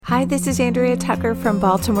Hi, this is Andrea Tucker from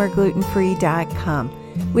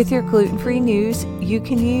BaltimoreGlutenFree.com. With your gluten-free news you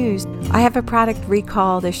can use, I have a product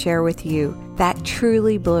recall to share with you that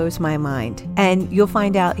truly blows my mind. And you'll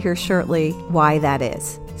find out here shortly why that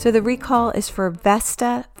is. So the recall is for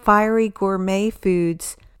Vesta Fiery Gourmet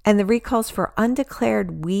Foods, and the recall's for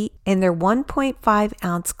undeclared wheat in their 1.5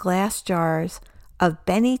 ounce glass jars of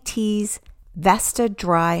Benny T's Vesta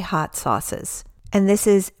Dry Hot Sauces. And this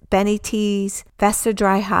is Benny T's Vesta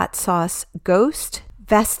Dry Hot Sauce Ghost,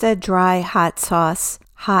 Vesta Dry Hot Sauce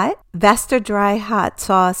Hot, Vesta Dry Hot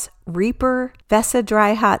Sauce Reaper, Vesta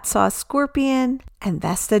Dry Hot Sauce Scorpion, and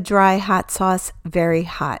Vesta Dry Hot Sauce Very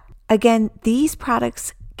Hot. Again, these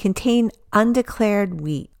products contain undeclared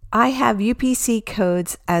wheat. I have UPC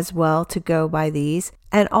codes as well to go by these,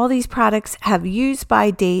 and all these products have use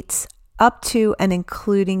by dates up to and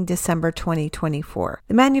including December 2024.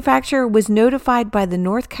 The manufacturer was notified by the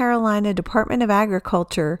North Carolina Department of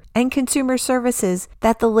Agriculture and Consumer Services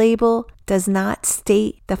that the label does not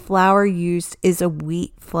state the flour used is a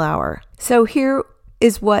wheat flour. So here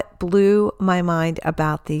is what blew my mind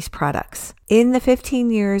about these products. In the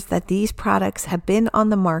 15 years that these products have been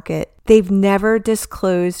on the market, they've never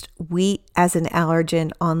disclosed wheat as an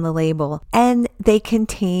allergen on the label, and they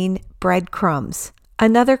contain breadcrumbs.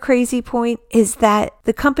 Another crazy point is that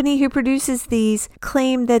the company who produces these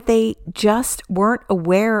claim that they just weren't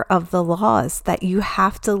aware of the laws that you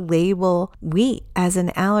have to label wheat as an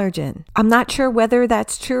allergen. I'm not sure whether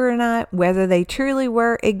that's true or not, whether they truly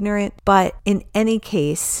were ignorant, but in any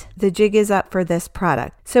case, the jig is up for this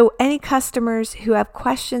product. So any customers who have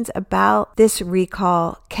questions about this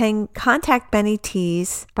recall can contact Benny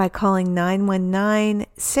T's by calling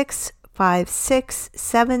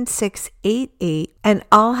 919-656-7688, and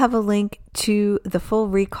I'll have a link to the full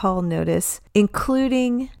recall notice,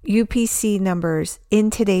 including UPC numbers,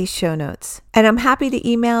 in today's show notes. And I'm happy to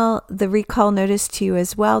email the recall notice to you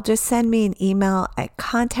as well. Just send me an email at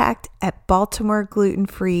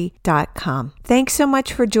contact@BaltimoreGlutenFree.com. Thanks so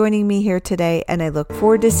much for joining me here today, and I look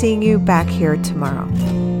forward to seeing you back here tomorrow.